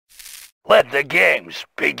Let the games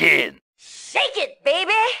begin. Shake it,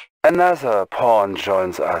 baby! Another pawn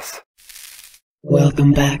joins us.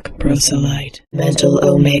 Welcome back, proselyte. Mental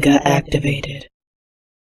Omega activated.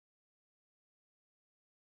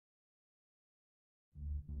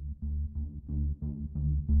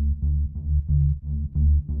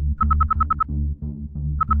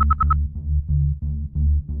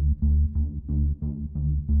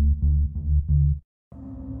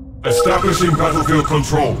 Establishing battlefield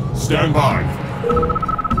control. Stand by.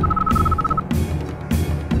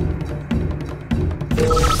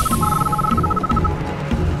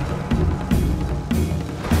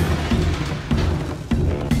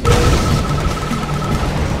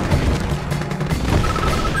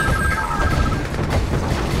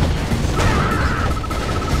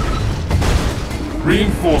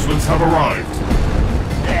 Reinforcements have arrived.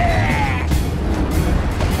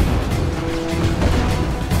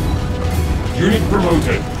 Unit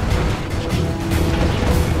promoted.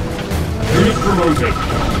 Unit promoted.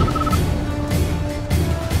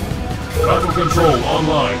 Battle control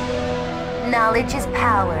online. Knowledge is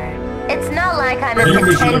power. It's not like I'm a New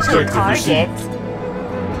mission potential objective target. received.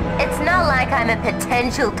 It's not like I'm a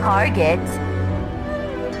potential target.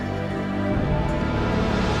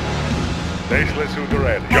 Baseless to the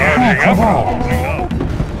red. Charging up.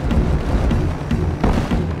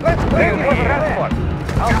 Let's clear for transport.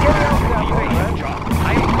 I'll get out the operation.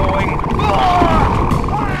 I'm going.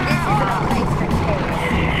 This isn't a place for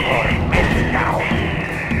terrorists. Now.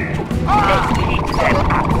 Let's keep them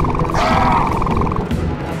up.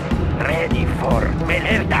 Ready for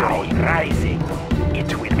Mercury rising. It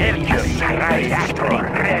will be a silent reactor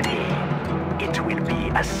ready. It will be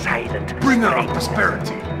a silent Bringer of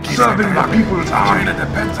prosperity. Serving the people's army that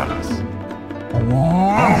depends on us.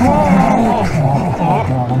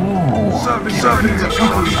 Serving the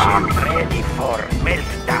people's army. ready for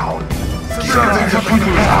meltdown. Serving the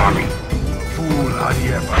people's army. Fool,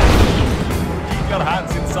 ever. Keep your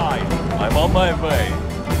hands inside. I'm on my way.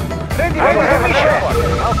 Ready for the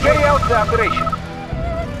mission. I'll carry out the operation.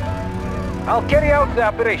 I'll carry out the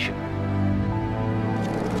operation.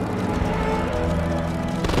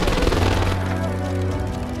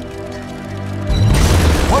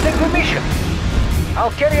 What is the mission?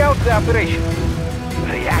 I'll carry out the operation.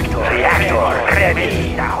 Reactor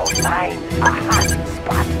ready. Now, line a hot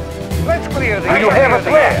spot. Let's clear the area. Do you have a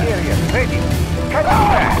plan? Ready. Cut it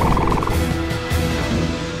back.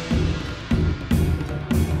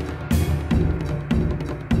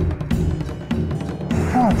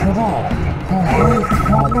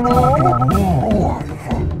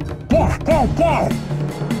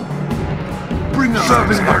 Bringer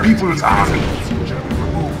serving the people's army.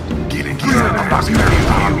 Getting serving the people's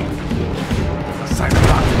army. Assign a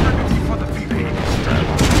lot of remedy for the people.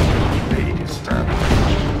 They disturb us.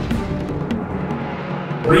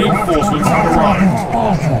 Reinforcements have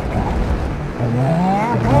arrived.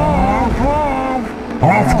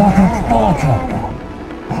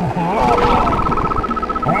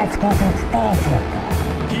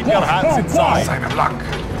 Keep your hands inside. Sign of luck.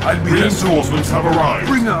 I'll be there soon. Reinforcements have arrived.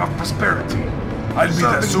 Bringer of prosperity. I'll be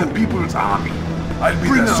there soon. The people's army. I'll be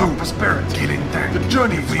there soon. Prosperity. Killing tank. The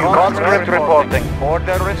journey for you. Conscript reporting.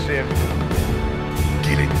 Order received.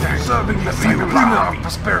 Killing tank. Serving the people. Bringer of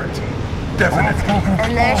prosperity. Definitely.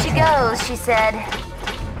 And there she goes, she said.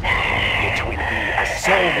 It will be a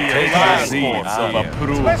Soviet transport of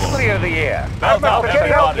approval. Let's clear the air. Belt up,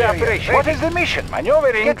 Carry out the everybody. operation. What is the mission?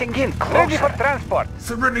 Maneuvering. Getting in closer. Ready for transport.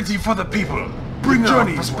 Serenity for the people. Bring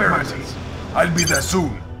journey prosperity. I'll be there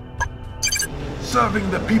soon. Serving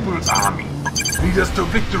the people's army. Lead us to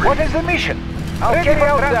victory. What is the mission? I'll carry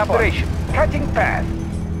out the operation. Cutting path.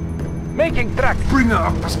 Making track. Bringer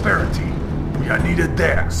of prosperity. We are needed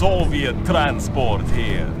there. Soviet transport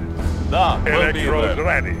here. Da, we'll be Electrodes there.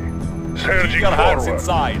 ready. Keep Surging your hands forward.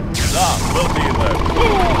 inside. Da, we'll be there.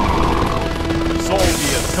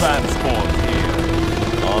 Soviet transport here.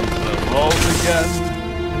 On the road again.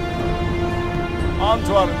 On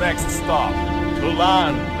to our next stop. To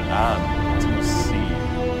land and to sea.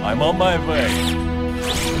 I'm on my way.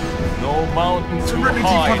 No mountain too Serenity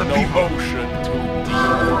high, for the no people. ocean too deep.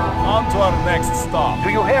 On to our next stop. Do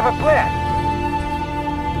you have a plan?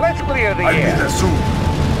 Let's clear the I'll be air. there soon.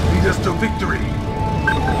 Lead us to victory.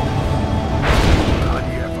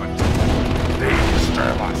 Bloody effort. They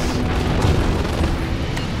disturb us.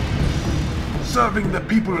 Serving the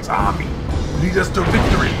people's army. Lead us to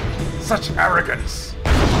victory. Such arrogance.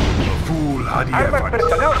 Foolhardy Armored effort.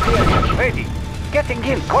 personnel clearance ready. Getting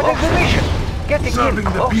in. What is the mission? Getting Serving in the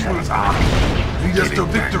closer. people's army. Lead us to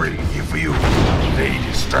victory. Here for you. They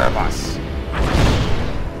disturb us.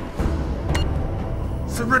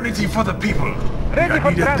 Serenity for the people. Ready I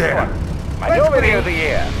for need it there. transport. Maneuver near the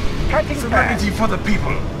air. Cutting Serenity path. for the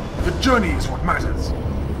people. The journey is what matters.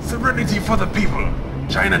 Serenity for the people.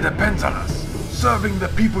 China depends on us. Serving the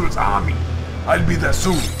people's army. I'll be there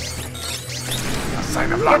soon. A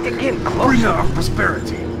sign of luck. Getting in closer. Bringer of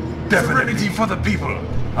prosperity. Serenity for the people.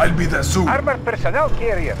 I'll be there soon. Armored personnel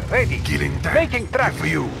carrier ready. Killing that. Making track. For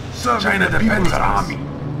you. Serving China the depends on army.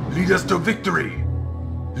 Lead us to victory.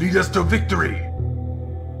 Lead us to victory.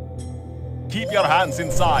 Keep your hands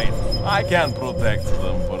inside. I can protect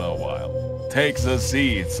them for a while. Take the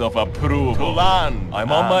seats of approval. To land.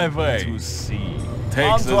 I'm on my way. To sea.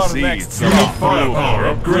 Take the seats of Unit firepower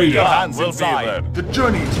approval. upgraded. Keep your hands inside. The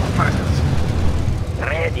journey is what matters.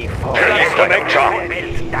 Ready for Journey connection.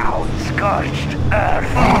 Built down, scorched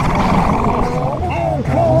earth.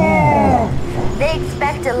 They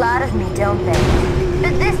expect a lot of me, don't they?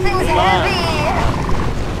 But this thing's heavy!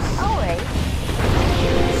 Alright.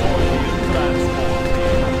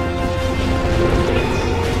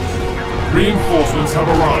 Reinforcements have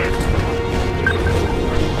arrived.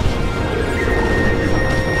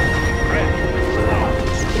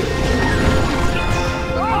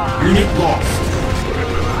 Unit lost.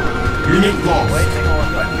 Unit lost.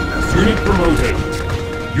 Unit promoted.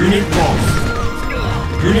 Unit lost.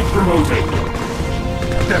 Unit promoted.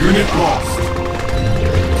 Unit lost.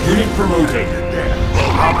 Unit promoted.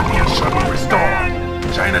 Harmony shall be restored.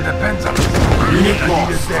 China depends on us. Unit The need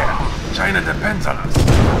is lost. there. China depends on us.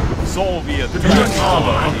 Soviet Unit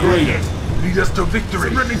armor upgraded. Lead us to victory.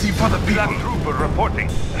 Serenity for the people. Trooper reporting.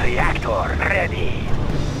 Reactor ready.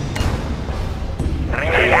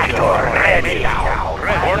 Reactor ready.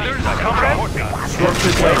 Orders, comrade.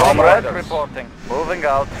 Structure down. Comrade reporting. Moving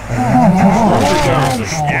out.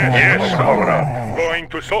 Yes, comrade. Going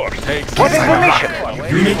to source. Take What is the mission?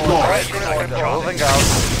 Unit lost. Moving out.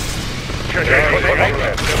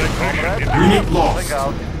 Unit lost.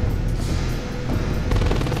 Out.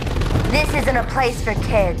 This isn't a place for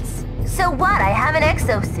kids. So what? I have an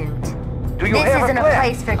exosuit. Do you This have isn't a a plan?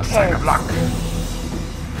 place for A sign of kids. luck.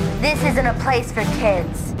 This isn't a place for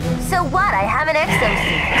kids. So what? I have an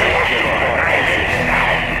exosuit.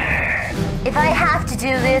 If I have to do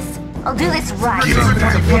this, I'll do this right. Get it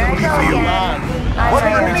ready for Here the I go people. again. What is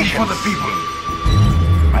the Serenity mission? for the people.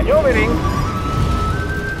 Maneuvering.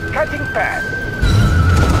 Cutting path.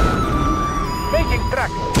 Making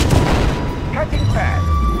track. Cutting path.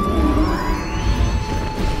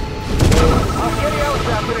 I'll carry out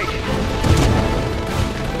the operation.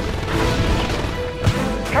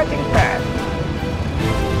 Cutting path.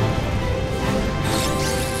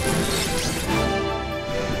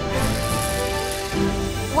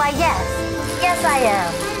 Why, yes. Yes, I am.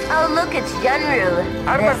 Oh, look, it's Yunru.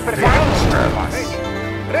 Armored The personnel. scientist.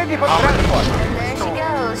 Ready for transport. And there she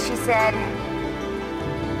goes, she said.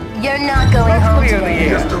 You're not going Let's home clear the today.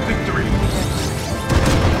 air. Lead us to victory.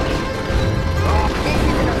 This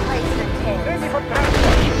isn't a place for kids. Ready for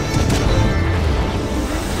transport.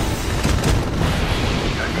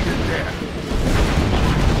 I need it there.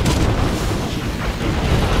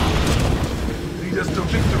 Lead us to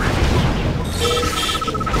victory.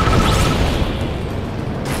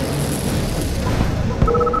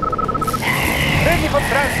 Ready for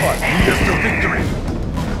transport. Lead us to victory.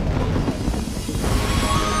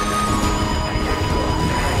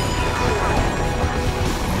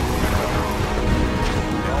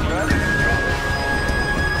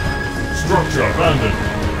 Structure abandoned.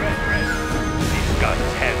 These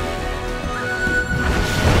guns heavy.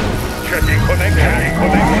 Checking connection.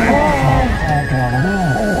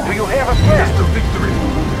 Do you have a Lead plan? us to victory.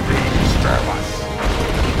 They disturb us.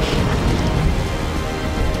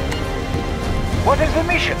 What is the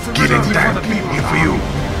mission? Serenity for the people. For you.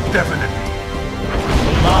 Definitely.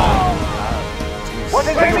 What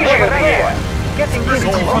is the mission? Getting in.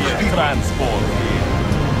 Serenity for the people. transport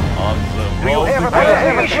on the Do you road have to a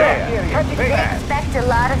plan? victory. Cutting They path. expect a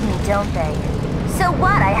lot of me, don't they? So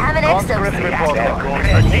what? I have an Conscript exosuit. reporting.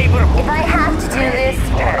 If I have to do this,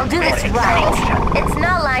 I'll do this right. It's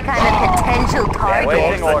not like I'm a potential target.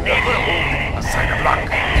 Waiting order. A sign of luck.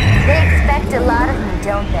 They expect a lot of me,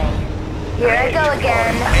 don't they? Here I go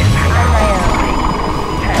again, on my own.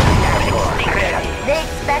 They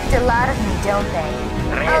expect a lot of me, don't they?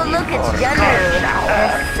 Oh, look, it's Yunru, the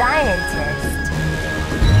scientist.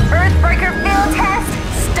 Earthbreaker field test,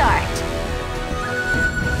 start.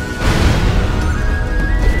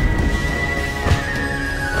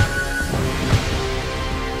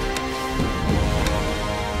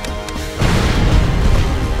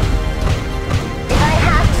 If I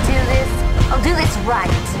have to do this, I'll do this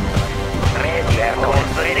right. There goes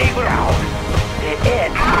the neighbor. The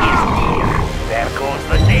end is near. There goes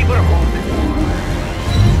neighborhood.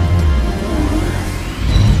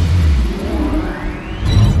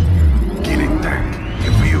 Killing tank,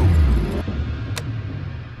 here for you.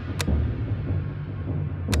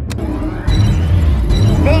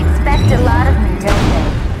 They expect a lot of me, don't they?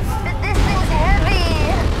 But this thing's heavy!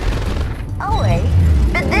 Oh wait,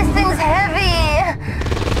 but this thing's heavy!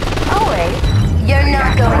 Oh wait, you're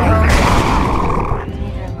not going home.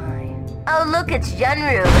 Neither am I. Oh look, it's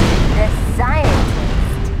Yunru, the scientist.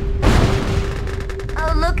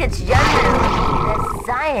 Oh look, it's Yunru, the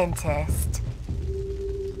scientist.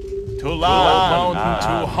 To land, mountain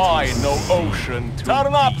too high, no ocean to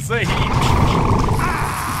turn up the heat.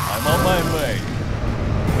 I'm on my way.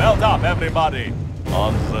 Belt up, everybody.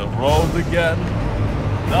 On the road again.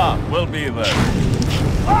 Da, we'll be there.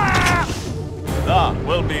 Da,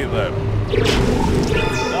 we'll be there.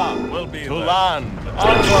 Da, we'll be there. To land.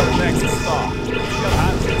 On to our next stop. Keep your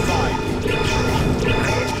hands inside.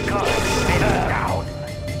 Down.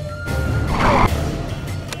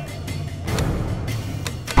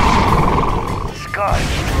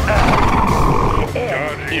 Scorched earth.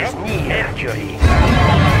 End is near. Mercury.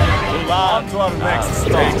 On to our next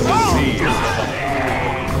stop.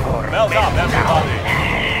 Belt up, everybody.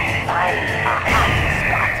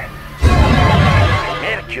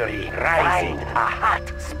 Mercury rising. A hot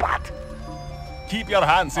spot. Keep your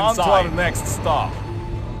hands inside. On to our next stop.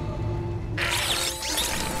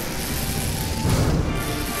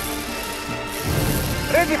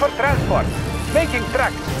 Ready for transport. Making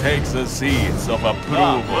tracks. Take the seeds of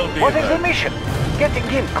approval. What is the mission? Getting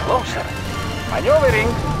in closer. Maneuvering.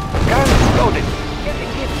 Guns loaded.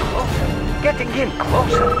 Getting in closer. Getting in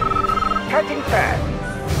closer. Cutting path.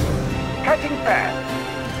 Cutting path.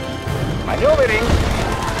 Maneuvering.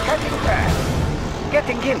 Cutting path.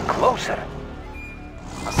 Getting in closer.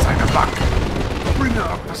 Assign a back. Bringer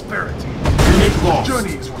of prosperity. Unit lost.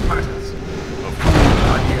 Journey is what matters. A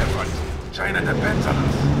fool on the effort. China depends on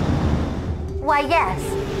us. Why yes.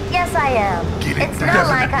 Yes I am. Get it It's not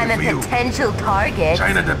like I'm a definitely for you. potential target.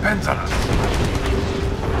 China depends on us.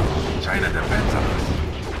 China depends on us.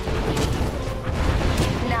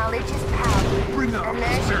 Knowledge is power. Bringer of And there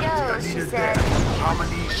she prosperity. I goes, need she it said. there.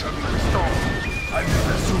 Harmony shall be restored. I need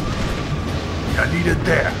it soon. I need it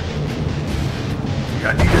there.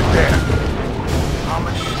 I need it there.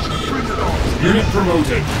 Harmony shall bring it on. Unit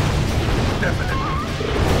promoted. Definitely.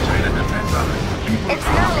 China depends on us. People It's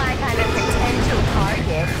not like I'm a potential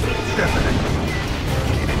target. Definitely.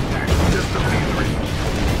 Getting back just to be free.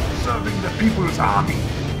 Serving the people's army.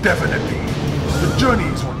 Definitely. The journey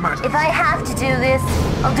is what matters. If I have to do this,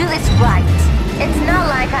 I'll do this right. It's not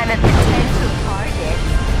like I'm a potential target.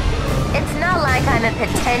 It's not like I'm a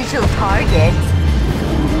potential target.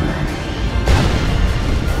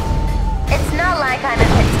 It's not like I'm a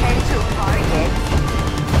potential target.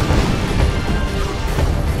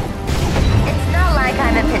 It's not like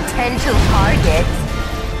I'm a potential target.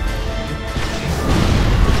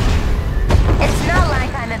 It's not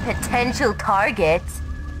like I'm a potential target.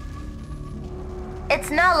 It's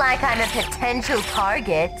not like I'm a potential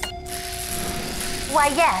target. Why,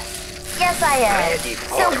 yes. Yes, I am.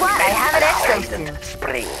 So what? I have an exosuit.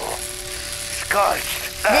 Spring.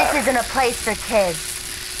 Scorched. This isn't a place for kids.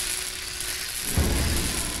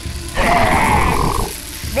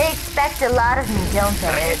 They expect a lot of me, don't they?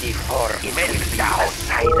 Ready for meltdown.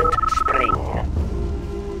 Silent spring.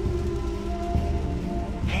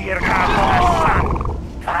 Here comes the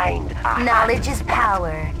sun. Find a Knowledge is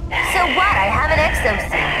power. So what? I have an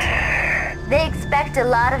exosuit. They expect a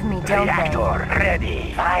lot of me, don't reactor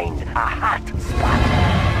ready. Find a hot spot.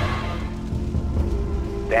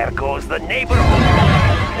 There goes the neighborhood.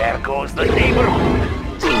 There goes the neighborhood.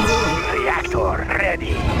 Reactor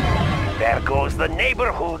ready. There goes the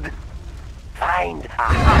neighborhood. Find a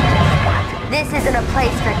hot spot. they? This isn't a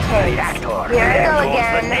place for kids. Reactor. Here I There go goes the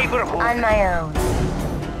again. neighborhood. On my own.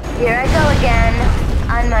 Here I go again.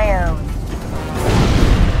 On my own.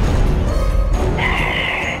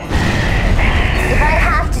 If I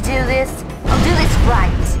have to do this, I'll do this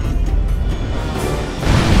right.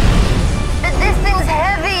 But this thing's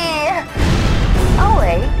heavy! Oh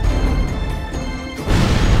wait.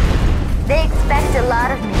 They expect a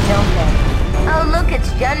lot of me, don't they? Oh look, it's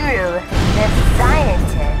Yunru, the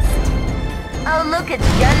scientist. Oh look, it's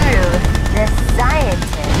Yunru, the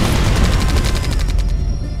scientist.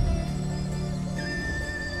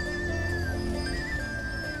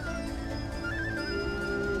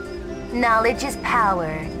 Knowledge is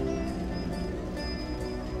power.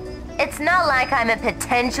 It's not like I'm a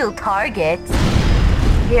potential target.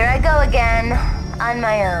 Here I go again, on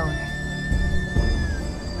my own.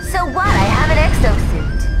 So what? I have an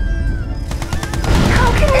exosuit.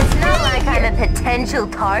 How can potential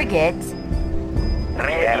target.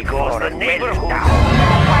 Ready goes the neighborhood.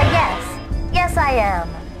 Why, yes. Yes, I am.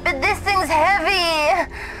 But this thing's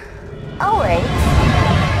heavy. Oh, wait.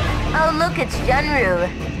 Oh, look, it's Junru,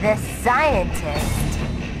 the scientist.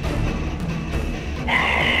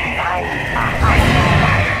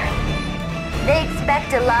 They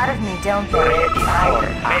expect a lot of me, don't they?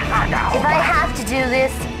 If I have to do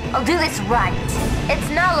this, I'll do this right. It's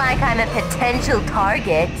not like I'm a potential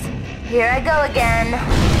target. Here I go again,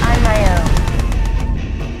 on my own.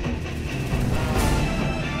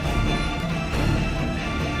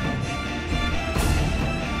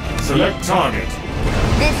 Select target.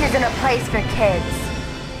 This isn't a place for kids.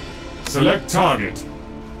 Select target.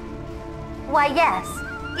 Why, yes.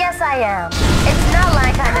 Yes, I am. It's not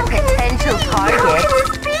like I'm a potential target. How can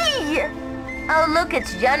this be? Oh, look,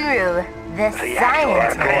 it's Junru, the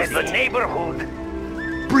scientist. The neighborhood.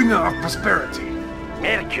 Bringer of prosperity.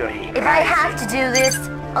 Mercury. If I have to do this,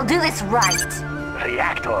 I'll do this right.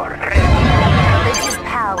 Reactor. Knowledge is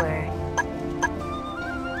power.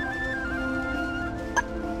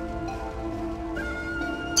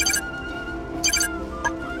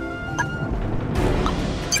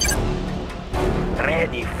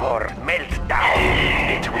 Ready for meltdown.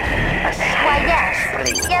 It will be a Why,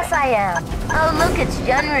 yes. Yes, I am. Oh, look, it's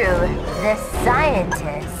Junru, the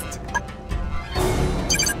scientist.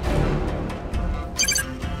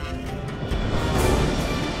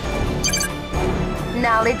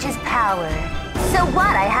 Knowledge is power. So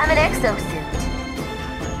what? I have an exosuit.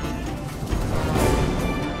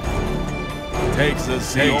 Takes a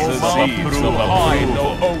seed through high,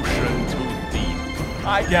 no ocean too deep.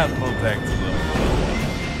 I can't protect them.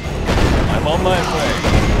 I'm on my way.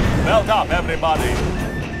 Melt up, everybody.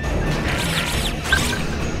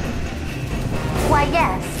 Why,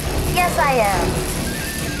 yes. Yes, I am.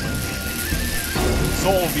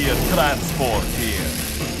 Soviet transport here.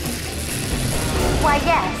 Why,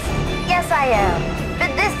 yes. Yes, I am.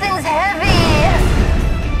 But this thing's heavy.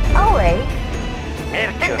 Oh, wait.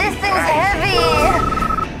 But this thing's heavy.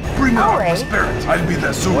 Bringer Oh, of wait. prosperity. I'll be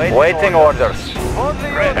there soon. Waiting orders.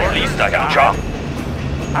 At least I can jump.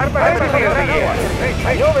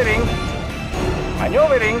 Maneuvering.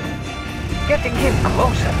 Maneuvering. Getting in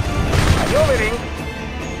closer. Maneuvering.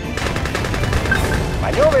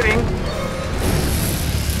 Maneuvering.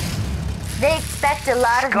 They expect a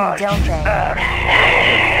lot of me, don't they?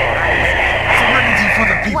 Serenity for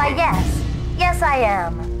the people. Why, yes. Yes, I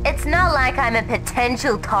am. It's not like I'm a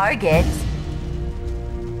potential target.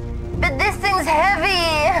 But this thing's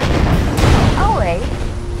heavy. Oh, wait.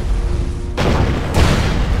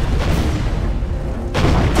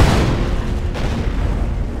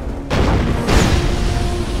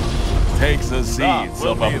 Takes the seeds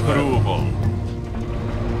of approval.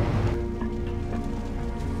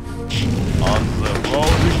 On the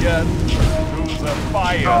road again, through the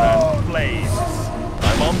fire and flames.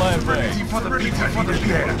 I'm on my way. Serenity for the people. For the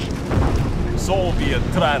people. Soviet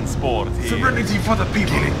transport here. Serenity for the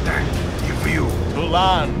people. Killing tank. Here for you. To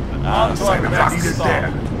land and Sign of next needed stop.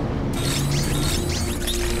 there.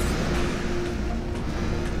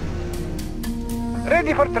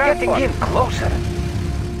 Ready for transport. Getting in closer.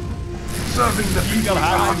 Serving the people. Eagle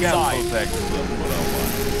has inside.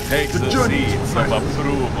 Takes the journey seeds to of friends.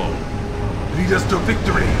 approval. Lead us to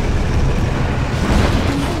victory.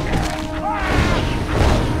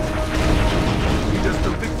 Lead us to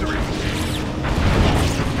victory.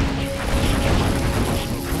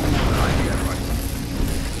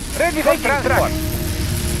 Ready for transport.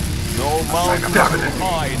 No mountain Definitely. too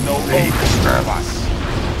high, no They ocean. disturb us.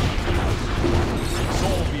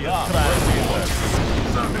 Soviet transport.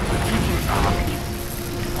 Serving the people's army.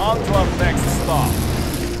 On to our next stop.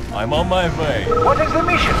 I'm on my way. What is the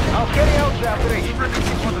mission? I'll carry out the operation.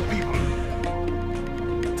 Serenity for the people.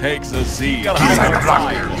 Takes the seeds Sign of of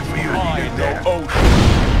blood. approval. Here for you. High, Needed no there. ocean.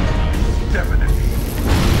 Definitely.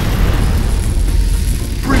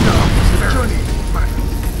 Bringer of prosperity.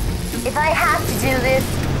 If I have to do this,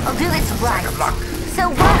 I'll do this right. Of luck. So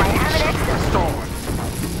what? I have an exosuit. Storm.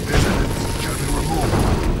 Residents shall be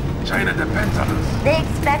removed. China depends on us. They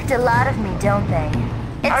expect a lot of me, don't they?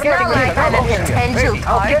 It's I'm not getting like in. I'm a Okay. potential Ready.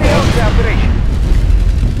 I'll carry out target. the operation.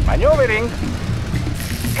 Maneuvering.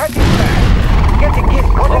 Cutting back. Getting in.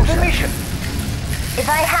 What is the mission? If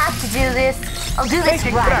I have to do this, I'll do this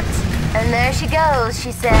Taking right. practice. And there she goes,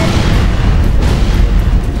 she said.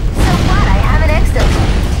 So what? I have an exosuit.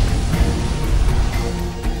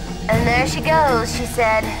 And there she goes, she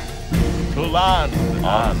said. To land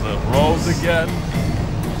on the road again.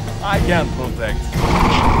 I can't protect.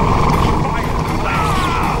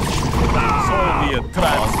 Soviet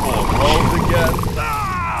transport road again.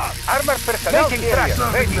 Armored personnel carrier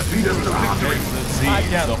ready. Lead us to victory. I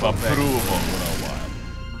can't of approval for a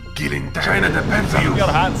while. Killing China depends on Keep your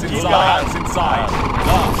us. hands inside. Keep your hands inside.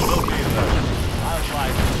 We'll be there. I'll try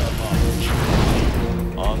to step up.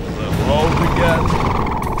 On the road again.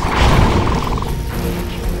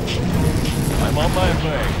 I'm on my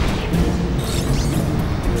way.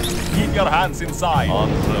 Keep your hands inside. On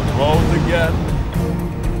the road again.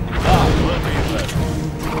 We'll be there.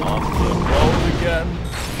 On the road again.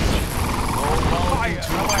 No mountain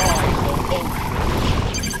too high, no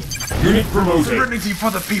ocean. Unit promoted. Serenity for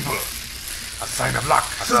the people. A sign of luck.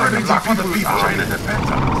 A sign of luck for the people. China depends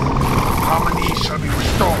on us. Harmony shall be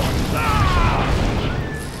restored.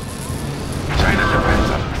 China depends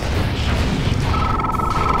on us.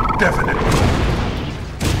 Definitely.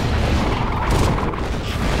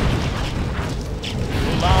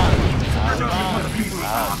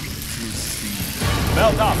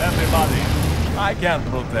 Belt up, everybody! I can't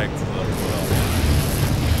protect the world.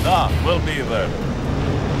 We'll be there.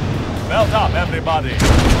 Belt up, everybody!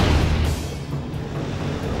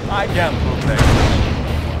 I can't protect the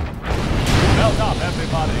world. Belt up,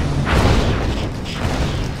 everybody!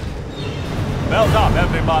 Belt up,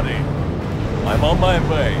 everybody! I'm on my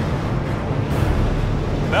way.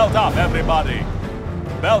 Belt up, everybody!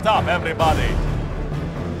 Belt up, everybody!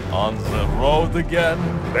 On the road again?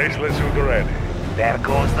 Baseless ready. There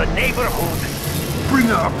goes the neighborhood.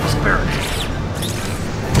 Bringer of prosperity.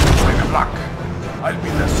 Sign of luck. I'll be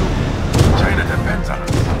there soon. China depends on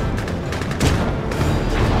us.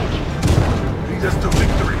 Lead us to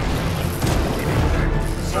victory.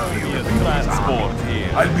 Soviet transport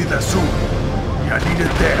here. I'll be there soon. We are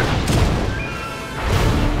needed there.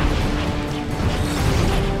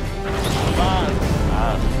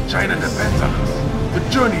 China depends on us. The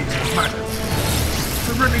journey is what matters.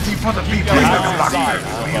 Serenity for the people.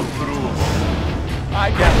 I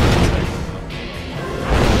can't.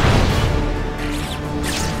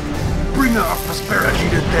 Bringer of prosperity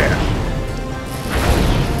needed there.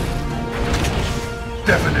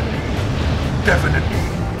 Definitely. Definitely.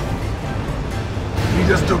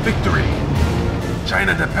 Lead us to victory.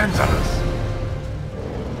 China depends on us.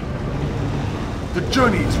 The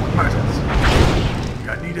journey is what matters. We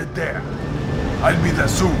are needed there. I'll be there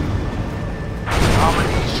soon.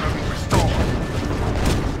 Harmony shall be restored.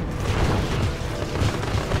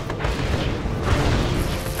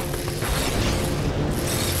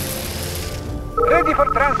 Ready for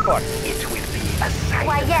transport. It will be a silent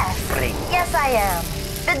Why, yes. spring. Yes, I am.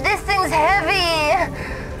 But this thing's heavy.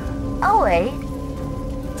 Oh, wait.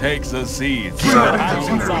 Take the seat. Keep your hands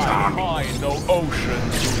inside. High, no ocean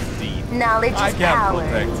too deep. Knowledge I is can't power.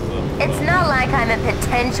 protect them. It's not like I'm a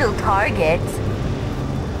potential target.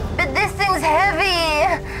 But this thing's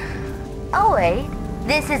heavy. Oh, wait.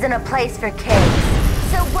 This isn't a place for kids.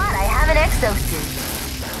 So what? I have an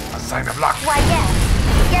exosuit. A sign of luck. Why, yes.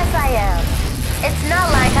 Yes, I am. It's not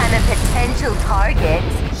like I'm a potential target.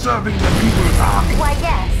 Serving the people's army. Why,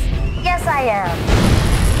 yes. Yes, I am.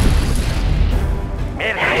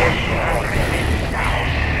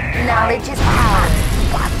 Knowledge is power.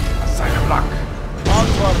 A sign of luck. On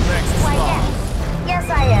to our next Why, stop. yes. Yes,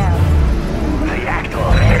 I am. Reactor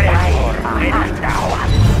ready now.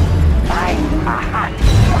 I'm a hot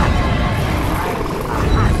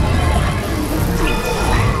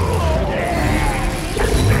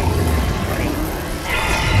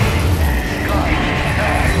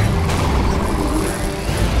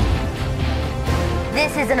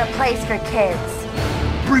This isn't a place for kids.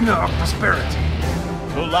 Bringer of prosperity.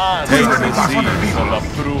 To land. Take Take the the seat seat for of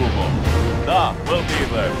approval. We'll be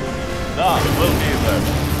there. We'll be there.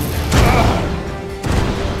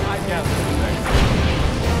 I can't protect them.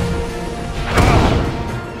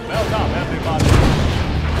 Belt up, everybody.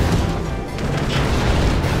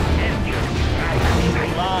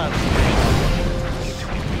 Land.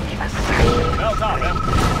 Belt up,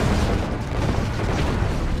 everybody.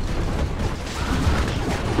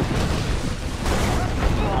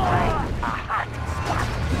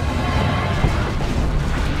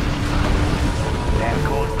 There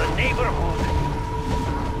goes the neighborhood.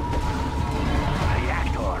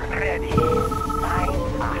 Reactor ready. I'm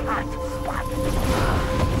a hot spot.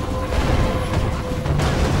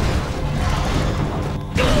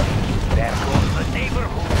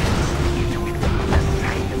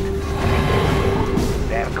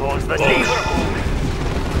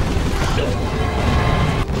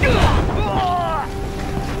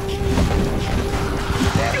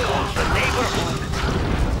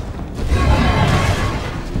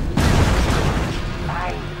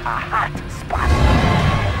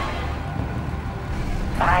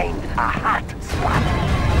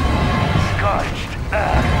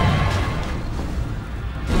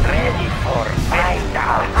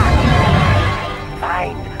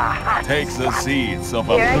 Take the seeds of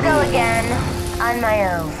Here I go approval. again, on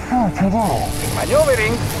my own.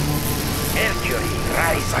 Maneuvering. Mercury,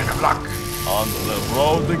 rise. Sign of luck. On the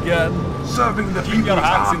road again. Serving the Keep people's your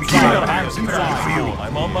hands army. inside. Keep Your hands for inside. you.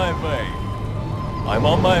 I'm on my way. I'm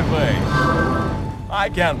on my way. I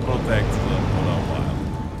can protect them for a while.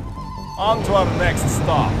 On to our next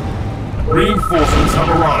stop. Reinforcements have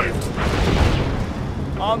arrived.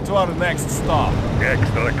 On to our next stop.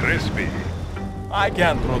 Extra crispy. I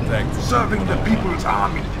can protect them. Serving the people's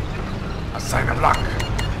army. A sign of luck.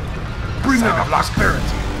 Bringer of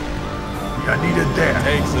prosperity. We are needed there.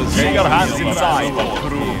 Keep your hands inside.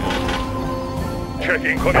 Approval.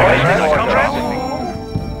 Checking coordinates, comrade.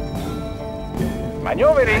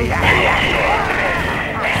 Maneuvering.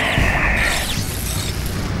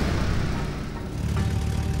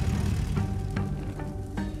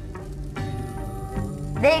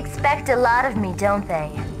 They expect a lot of me, don't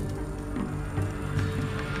they?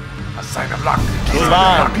 A sign of luck. To Serving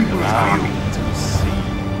land. the people's army. To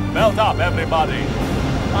sea. Belt up, everybody.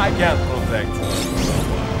 I can protect them.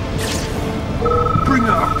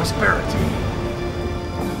 Bringer of prosperity.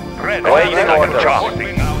 Red, waiting order.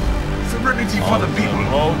 Serenity for the people.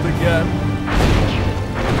 Road again.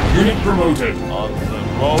 Unit promoted. On the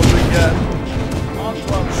road again. On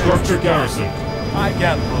to our Structure garrison. I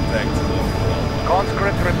can protect them.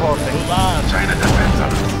 Conscript To reporting. land. China depends on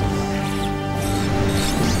us.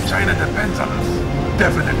 China depends on us.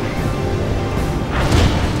 Definitely.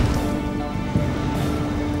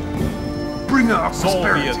 Bringer of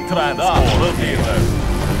prosperity. Soviet transport will be there.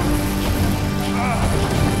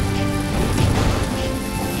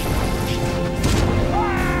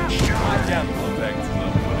 I can protect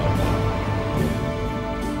them.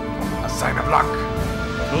 A sign of luck.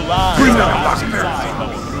 To land. Bring them Hands prosperity. inside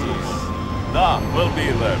our troops. Will be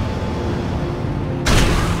there.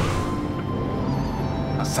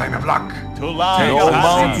 A sign of luck. To land. Take No us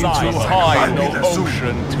mountain inside. too Inside. high, I'll no be there soon.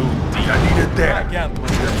 ocean too We deep. are needed I there. can Lead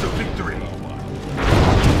protect us to victory.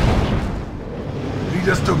 Lead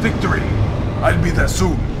us to victory. I'll be there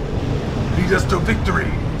soon. Lead us to victory.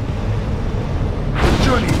 The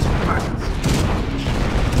journey is planned.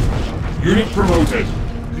 Unit promoted.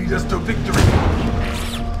 Lead us to victory.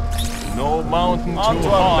 No mountain too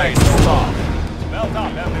high. Stop. Belt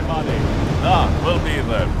up, everybody. We'll be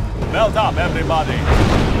there. Belt up, everybody.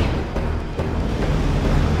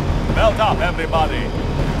 Belt up, everybody.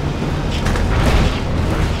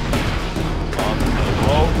 On the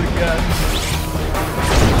road again.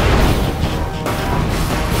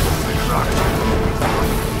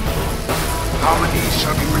 Harmony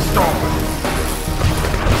shall be restored.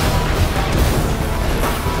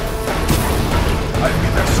 I'll be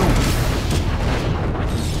there soon.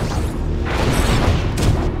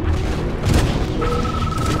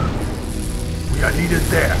 We are needed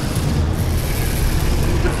there.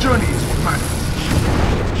 The journey is what matters.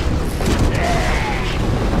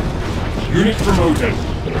 Unit promoted.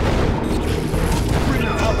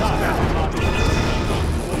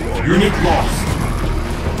 Unit lost.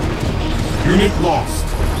 Unit lost.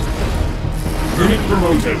 Unit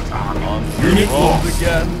promoted. On the Unit road lost.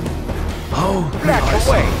 again. Back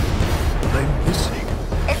away. I'm listening.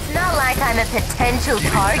 It's not like I'm a potential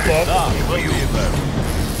target. We'll be there.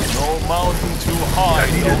 No mountain too We high.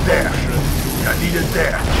 are needed No there. ocean. We are needed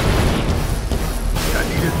there. We are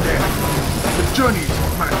needed there. The journey is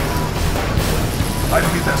what matters.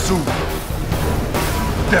 I'll be there soon.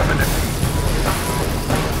 Definitely.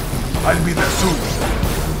 I'll be there soon.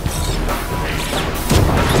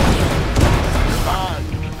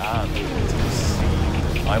 And to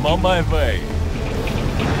sea. I'm on my way.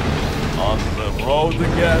 On the road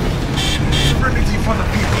again. Serenity for the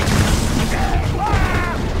people.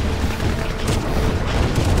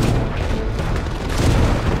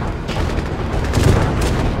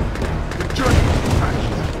 The journey is what matters.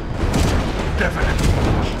 Definitely.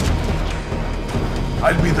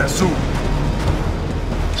 I'll be there soon.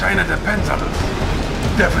 China depends on us.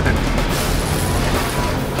 Definitely.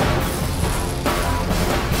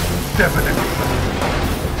 Definitely.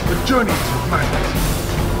 The journey is what matters.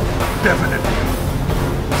 Definitely.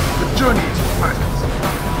 The journey is what matters.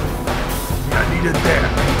 We are needed there.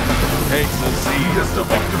 Take the Lead seeds us to of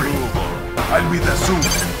victory. approval. I'll be there soon.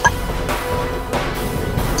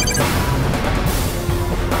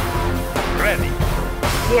 Ready.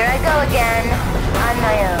 Here I go again, on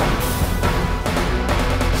my own.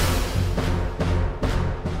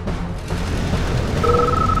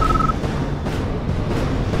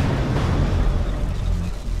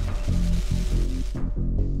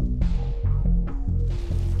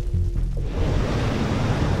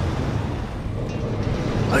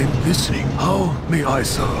 I'm listening. How may I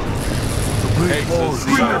serve? Great Wall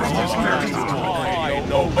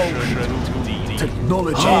No ocean too deep.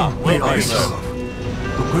 Technology may I serve.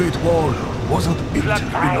 The Great Wall wasn't built in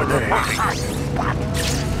a day.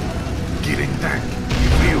 Killing tank.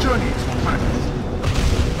 Real journeys what matters.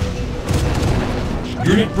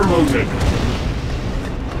 Unit promoted.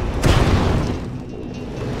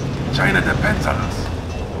 China depends on us.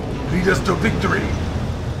 Lead us to victory.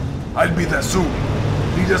 I'll be there soon.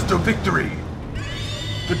 Lead us to victory.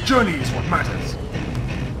 The journey is what matters.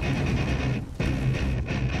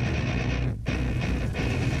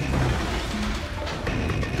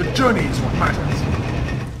 The journey is what matters.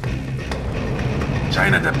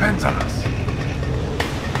 China depends on us.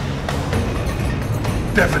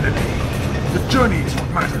 Definitely. The journey is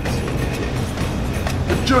what matters.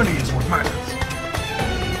 The journey is what matters.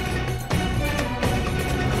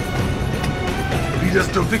 Lead us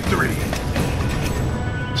to victory.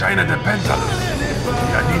 China depends on us. We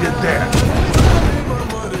are needed there.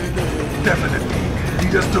 Definitely.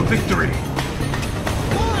 Lead us to victory.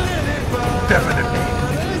 Definitely.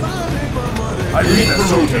 I lead us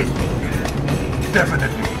Promoted.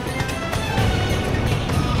 Definitely.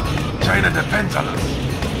 China depends on us.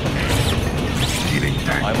 Killing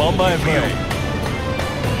tank. I'm on my way.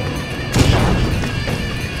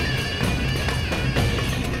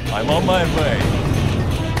 I'm on my way.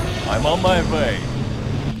 I'm on my way.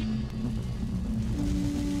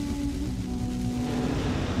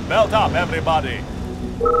 Belt up, everybody.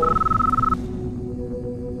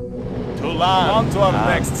 To land. On to our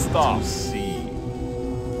next stop. To sea.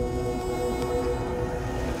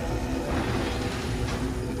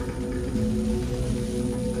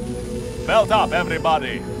 Belt up,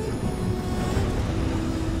 everybody.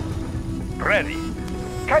 Ready.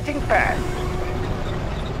 Cutting path.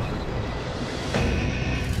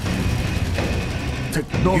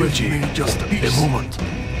 Technology just a moment.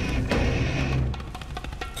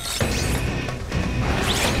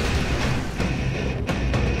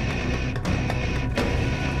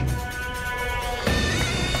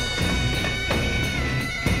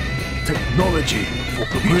 Technology for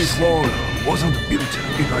the Great Wall wasn't built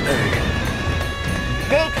in a day.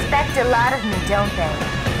 They expect a lot of me, don't they?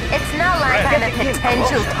 It's not like I'm a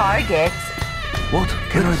potential target. What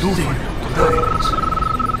can I do for you tonight?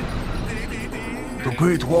 The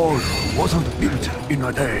Great Wall wasn't built in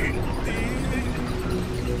a day.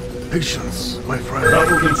 Patience, my friend.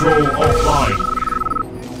 Battle control offline.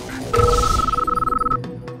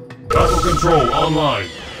 Battle control online.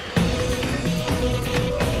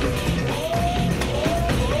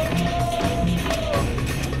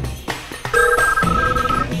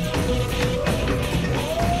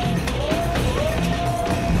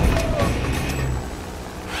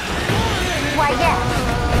 Why, yes.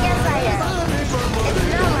 Yes, I am. It's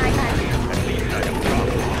not like I'm...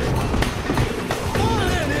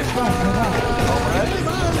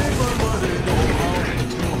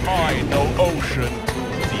 High, no ocean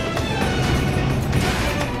too deep.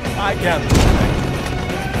 I can't protect.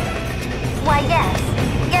 Why, yes.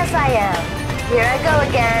 Yes, I am. Here I go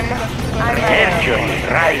again. I'm Mercury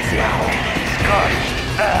rising. Scorched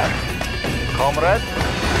earth. Comrade.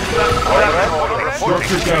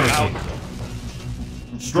 Structure garrison.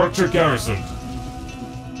 Structure garrison.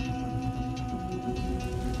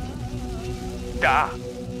 Da.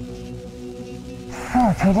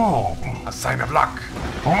 A sign of luck.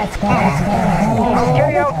 I'll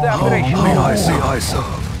carry out the operation. May I say I serve?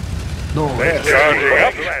 No, Charging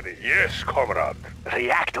up. Ready. Yes, comrade.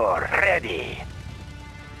 Reactor ready.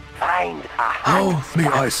 Find a how may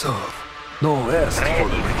I serve? No S for ready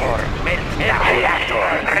the for meltdown. Reactor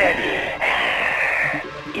ready.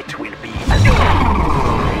 It will be a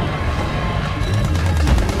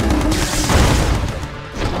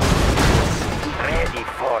ready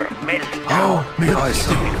for meltdown. how may I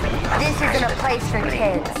serve? This isn't a place for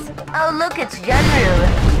kids. Oh, look, it's Yunru,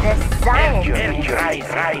 the scientist. Mercury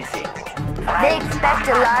rising. They expect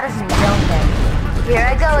a lot of me, don't they? Here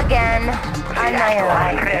I go again. On my own.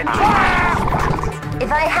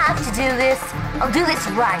 If I have to do this, I'll do this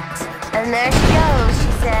right. And there she goes,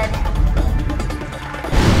 she said.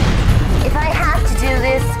 If I have to do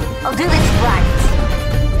this, I'll do this right.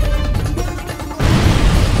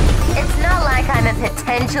 It's not like I'm a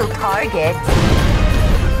potential target.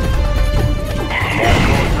 There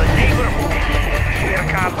goes the neighborhood. Here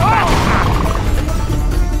comes Batman.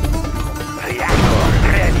 Reactor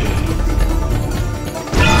ready.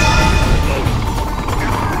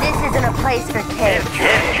 This isn't a place for kids.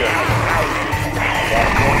 Mercury rising. There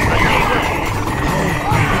goes the neighborhood.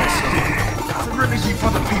 Serenity for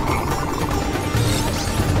the people.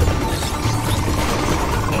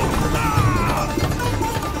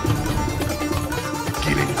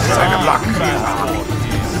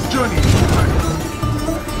 journey is what matters.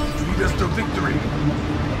 Lead us to victory.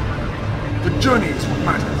 The journey is what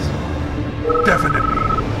matters. Definitely.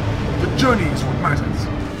 The journey is what matters.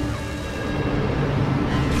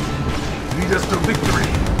 Lead us to victory.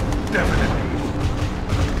 Definitely.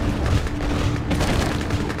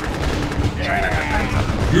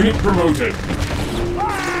 Unit promoted.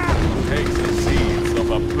 Takes the seeds of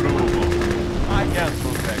approval. I can't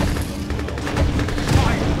protect them.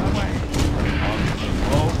 Fight away. On the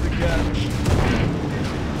road again.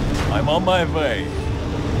 I'm on my way.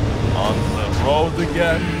 On the road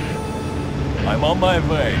again. I'm on my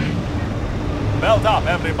way. Belt up,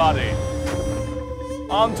 everybody.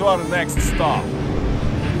 On to our next stop.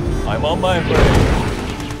 I'm on my way.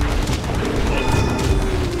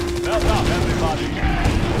 Belt up, everybody.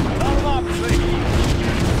 Turn up the heat.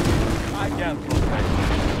 I can't protect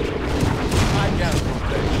you. I can't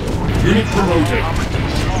protect you. Unit promoted.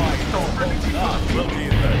 We'll be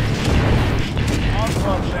there. On to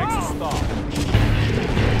our next stop.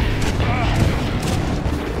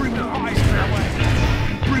 Bring our prosperity.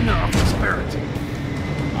 Bring our prosperity.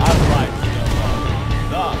 I'm right here.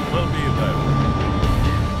 That will be there.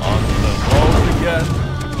 On the road again.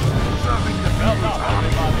 Serving the Belt people's up, army.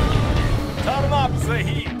 everybody. Turn up the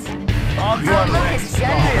heat. On to Oh, our look, next it's stop.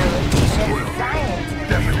 General. It's science.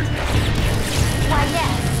 Definitely. Why,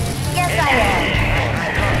 yes. Yes, I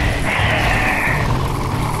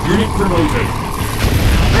Unit promoted.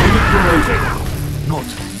 Unit promoted. Not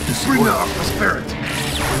this Bring our prosperity.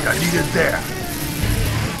 I need it there.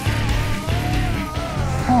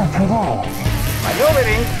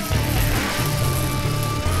 Maneuvering.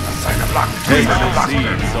 Sign a block. Take Sign a the block.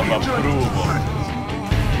 seeds of approval.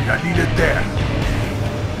 I need it there.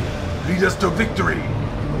 Lead us to victory.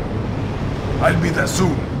 I'll be there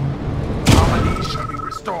soon. Harmony shall be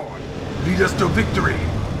restored. Lead us to victory.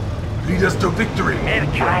 Lead us to victory.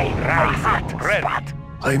 Mercury rising. Ready.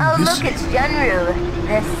 I'm Oh, look, it's General.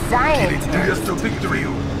 The science. Lead us to victory.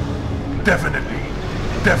 Definitely.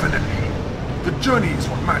 Definitely. The journey is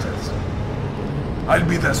what matters. I'll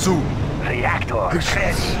be there soon. Reactor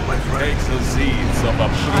ready. My friend. Takes the seeds of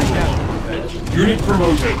approval. Unit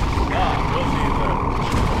promoted. We'll be there.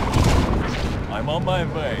 I'm on my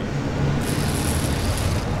way.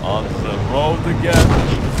 On the road again.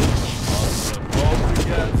 On the road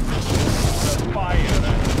again. The fire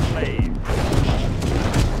and flames.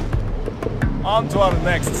 On to our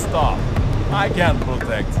next stop. I can't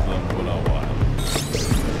protect them for a while.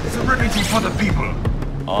 Serenity for the people.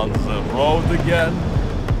 On the road again.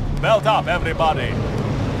 Belt up, everybody.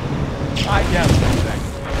 I can't protect them.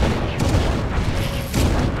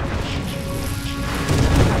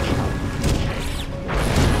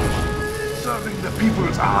 Serving the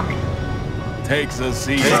people's army. Takes a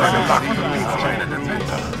seat. Sign a block for the people. China defense.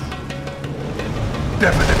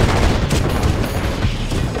 Definitely.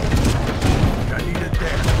 I need it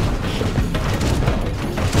there.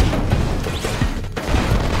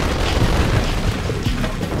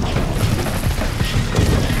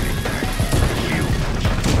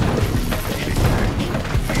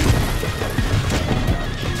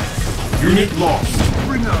 Unit lost.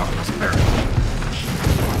 Bring our prosperity.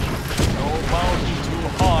 No mountain too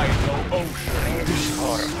high, no ocean. Ready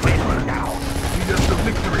for winter now. Lead us to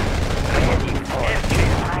victory. Ready for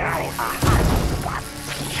Now a hot spot.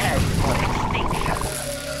 Head for extinction.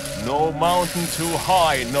 No mountain too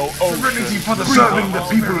high, no ocean. Serenity for the serving the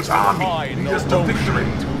people's army. Lead us to victory.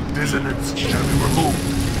 Dissonance shall be removed.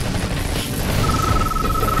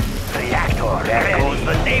 Reactor there goes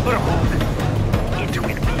the neighborhood. It will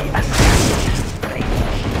be a spring.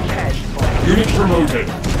 Head for Unit promoted.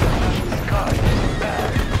 sky.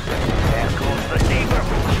 There goes the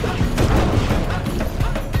neighborhood.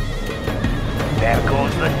 There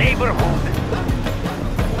goes the neighborhood.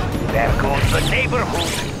 There goes the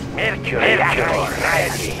neighborhood. Mercury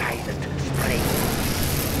ready. Spring.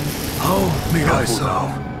 How may I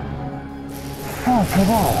serve?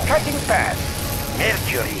 Cutting fast.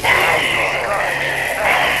 Mercury.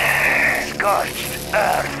 Scorched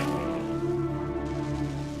earth.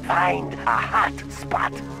 Find a hot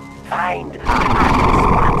spot. Find a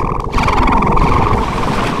hot spot.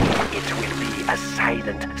 It will be a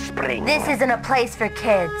silent spring. This isn't a place for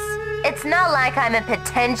kids. It's not like I'm a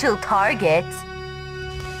potential target.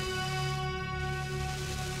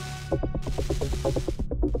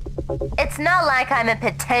 It's not like I'm a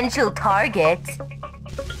potential target.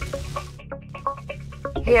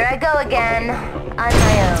 Here I go again, on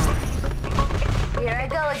my own. Here I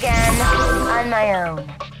go again, on my own.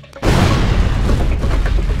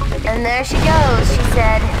 And there she goes, she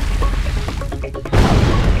said.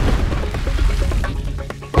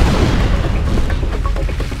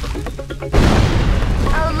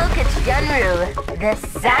 it's Gunru, the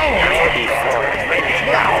scientist. They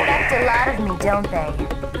expect a lot of me, don't they?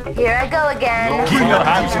 Here I go again. Keep your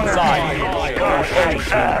hands inside.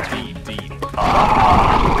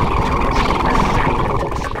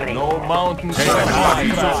 No mountain can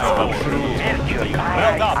hide.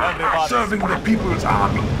 Well up, everybody. Serving the people's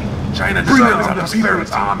army. China deserves the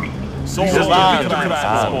people's army. So land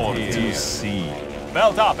transport to sea.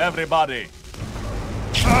 Belt up, everybody.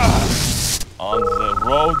 On the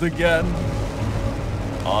road again.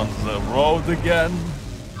 On the road again.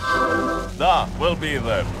 Da, we'll be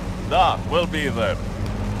there. Da, we'll be there.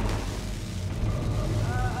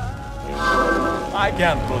 I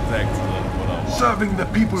can't protect them. Serving the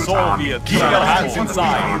people's army. Soviet, keep your hands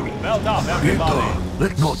inside. Belt up, everybody.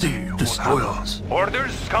 Let not destroy us.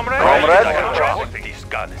 Orders, comrade? Comrade? This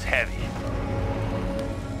gun is heavy.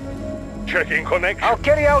 Checking connection. I'll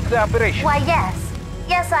carry out the operation. Why, yes.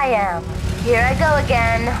 Yes, I am. Here I go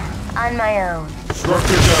again, on my own.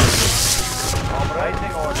 Structure down.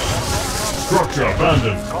 Operating order. Structure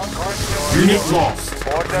abandoned. Unit lost.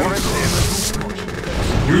 Order received.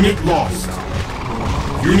 Unit lost.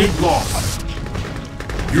 Unit lost.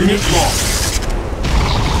 Unit lost.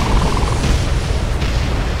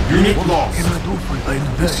 Unit lost. Can I do for I'm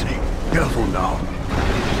listening. Careful now.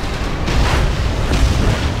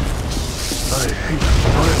 I hate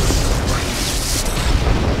violence.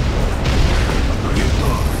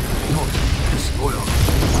 Not disloyal.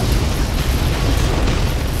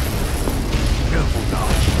 Careful now.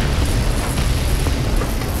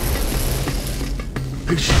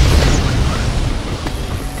 Patience, my friend.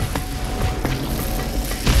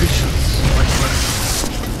 Patience, my friend.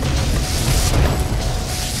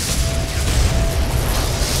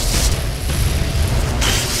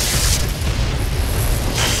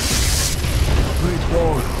 The Great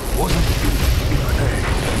Wall wasn't built in a day.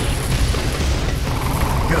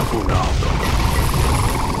 Careful now.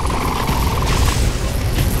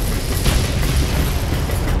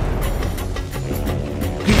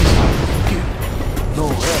 Please, give no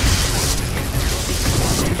help.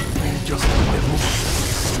 Give me just a moment.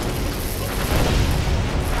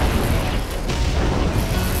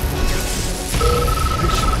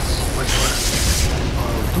 Patience, my friend.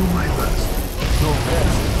 I'll do my best. No help.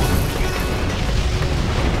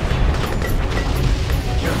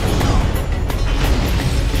 Careful now.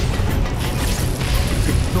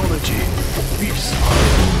 Technology for peace. I'll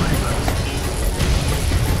do my best.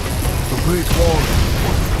 The Great Wall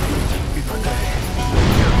wasn't built in a day.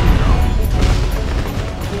 Careful now.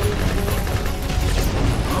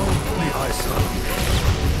 How may I serve?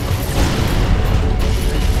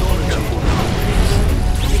 Technology for peace.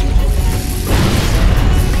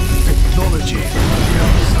 Technology for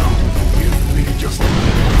peace. Give me just a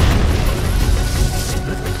minute.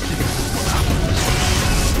 Let's see what happens.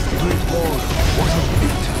 The Great Wall wasn't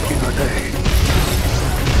built in a day.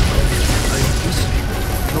 I'm listening.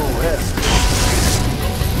 No rest.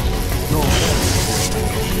 No rest.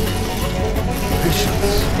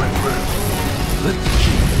 Patience, my friend. Let's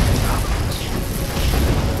see what happens.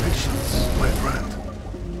 Patience, my friend.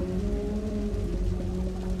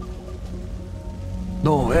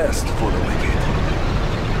 No rest for the wicked.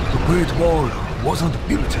 The Great Wall wasn't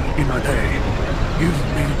built in a day. Give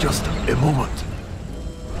me just a moment.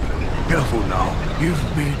 Careful now. Give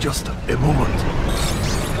me just a moment.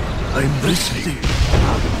 I'm listening.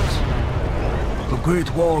 The Great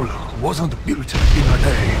Wall wasn't built in a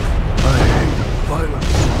day. I hate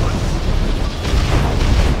violence.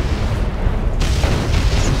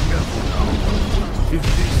 Careful now. If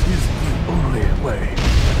this is the only way.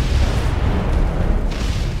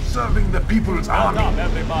 Serving the people's Belt army. up,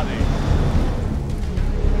 everybody.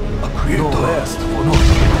 A creator no rest for not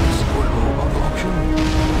spoil of option.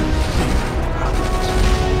 See what happens.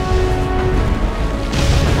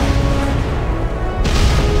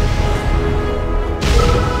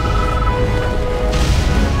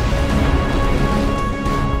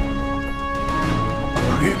 A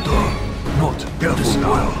creator, not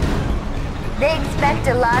disloyal. They expect a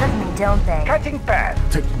lot of me, don't they? Cutting path.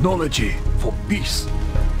 Technology for peace.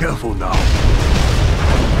 Careful now.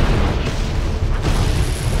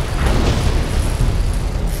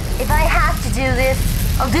 If I have to do this,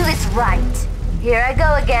 I'll do this right. Here I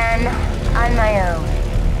go again, on my own.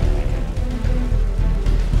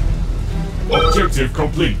 Objective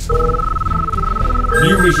complete.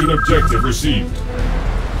 New mission objective received.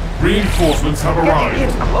 Reinforcements have Getting in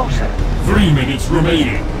arrived. closer. 3 minutes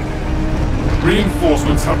remaining.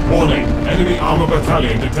 Reinforcements have warning. Enemy armor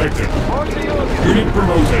battalion detected. Unit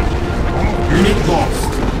promoted. Unit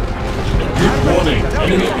lost. Unit warning.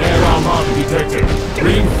 Enemy air armor detected.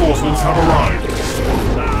 Reinforcements have arrived.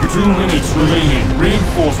 2 minutes remaining.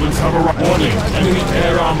 Reinforcements have arrived. Warning, enemy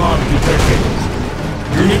air armada detected.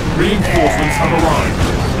 Unit reinforcements have arrived.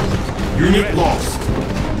 Unit lost.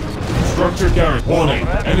 Structure garrison. Warning,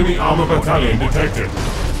 enemy armor battalion detected.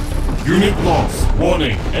 Unit lost.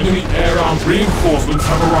 Warning, enemy air arm reinforcements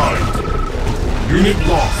have arrived. Unit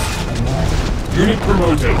lost. Unit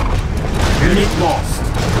promoted. Unit lost.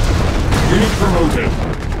 Unit promoted.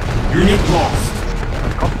 Unit lost.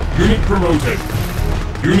 Unit promoted.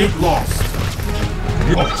 Unit lost.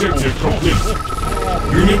 Objective complete.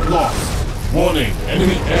 Unit lost. Warning,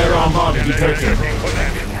 enemy air armada detected.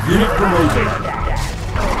 Unit promoted.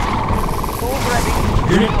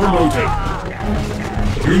 Unit promoted.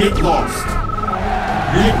 Unit lost.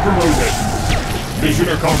 Unit promoted. Mission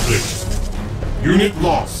accomplished. Unit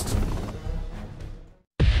lost.